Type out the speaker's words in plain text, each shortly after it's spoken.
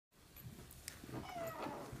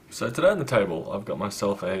So today on the table I've got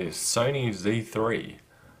myself a Sony Z5,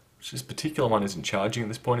 which this particular one isn't charging at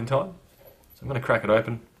this point in time. So I'm going to crack it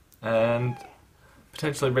open and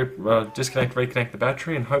potentially disconnect, reconnect the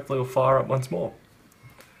battery, and hopefully it'll fire up once more.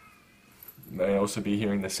 You may also be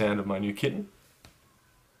hearing the sound of my new kitten,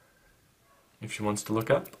 if she wants to look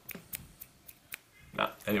up.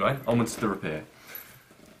 Anyway, onwards to the repair.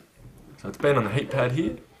 So it's been on the heat pad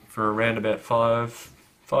here for around about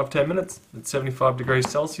 5-10 minutes at 75 degrees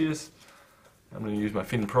Celsius. I'm going to use my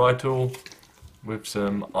fin pry tool with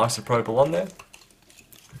some isopropyl on there.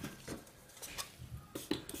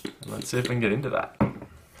 And let's see if we can get into that.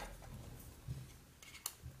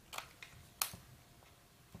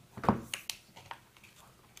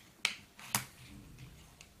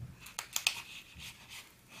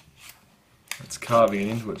 It's carving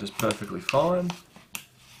into it just perfectly fine.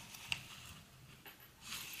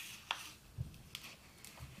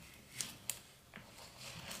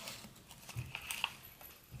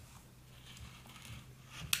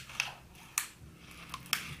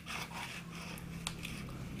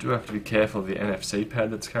 Do have to be careful of the NFC pad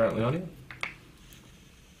that's currently on here.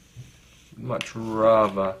 Much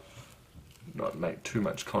rather not make too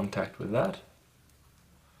much contact with that.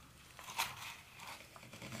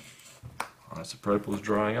 Isopropyl is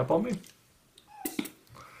drying up on me.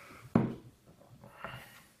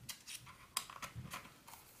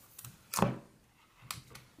 The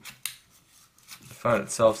phone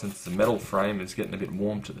itself, since it's a metal frame, is getting a bit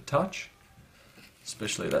warm to the touch,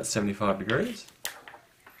 especially at that 75 degrees.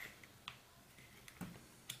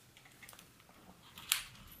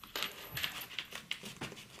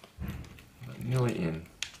 But nearly in.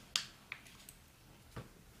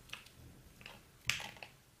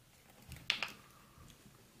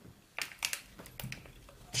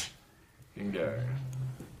 Can go.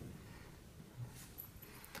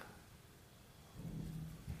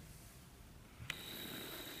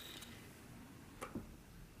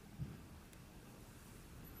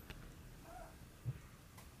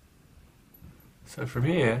 So from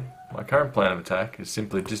here, my current plan of attack is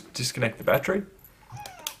simply just disconnect the battery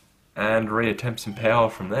and reattempt some power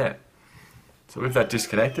from there. So with that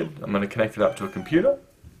disconnected, I'm going to connect it up to a computer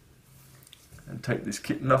and take this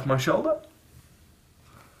kitten off my shoulder.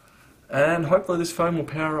 And hopefully this phone will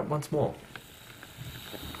power up once more.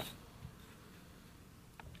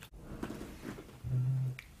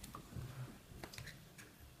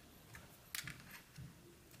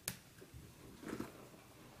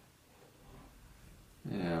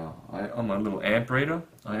 Now, on my little amp reader,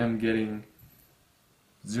 I am getting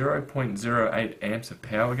 0.08 amps of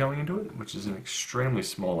power going into it, which is an extremely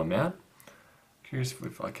small amount. Curious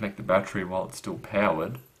if I connect the battery while it's still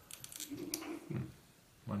powered.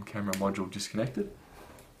 One camera module disconnected.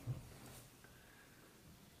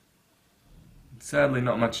 Sadly,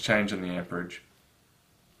 not much change on the amperage.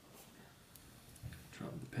 Try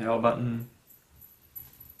the power button.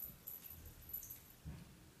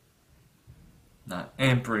 Nah,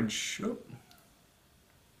 amperage. Oh.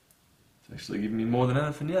 It's actually giving me more than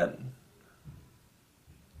anything yet.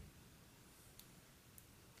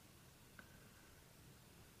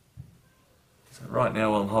 So right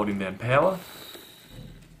now, while I'm holding down power,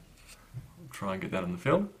 try and get that on the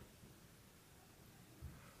film.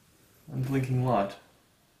 One blinking light.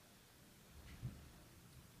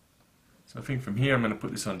 So I think from here I'm going to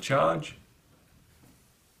put this on charge.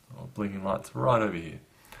 Oh, blinking light's right over here.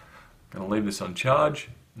 I'm going to leave this on charge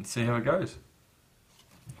and see how it goes.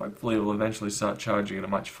 Hopefully it will eventually start charging at a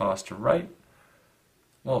much faster rate.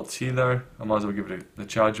 While it's here though, I might as well give it the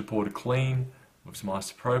charger port a clean with some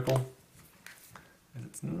isopropyl. And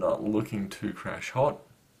it's not looking too crash hot.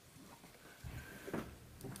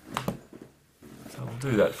 So I'll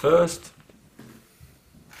do that first.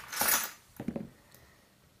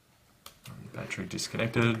 Battery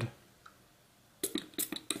disconnected.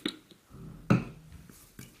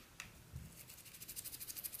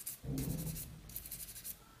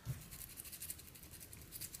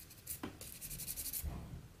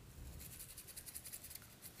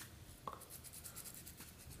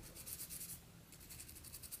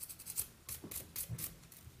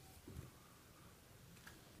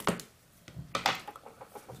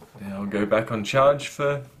 Now I'll go back on charge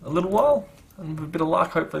for a little while, and with a bit of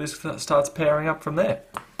luck, hopefully this starts powering up from there.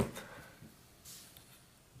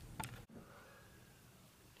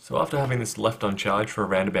 So after having this left on charge for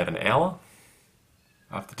around about an hour,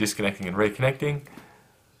 after disconnecting and reconnecting,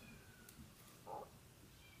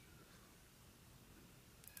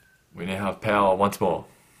 we now have power once more.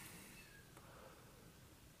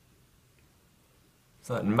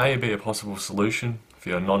 So that may be a possible solution for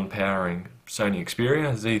your non-powering Sony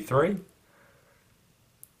Xperia Z5.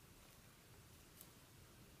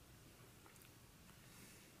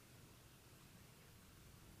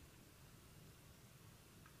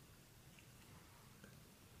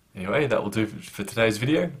 Anyway, that will do for today's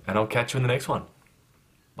video, and I'll catch you in the next one.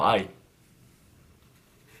 Bye.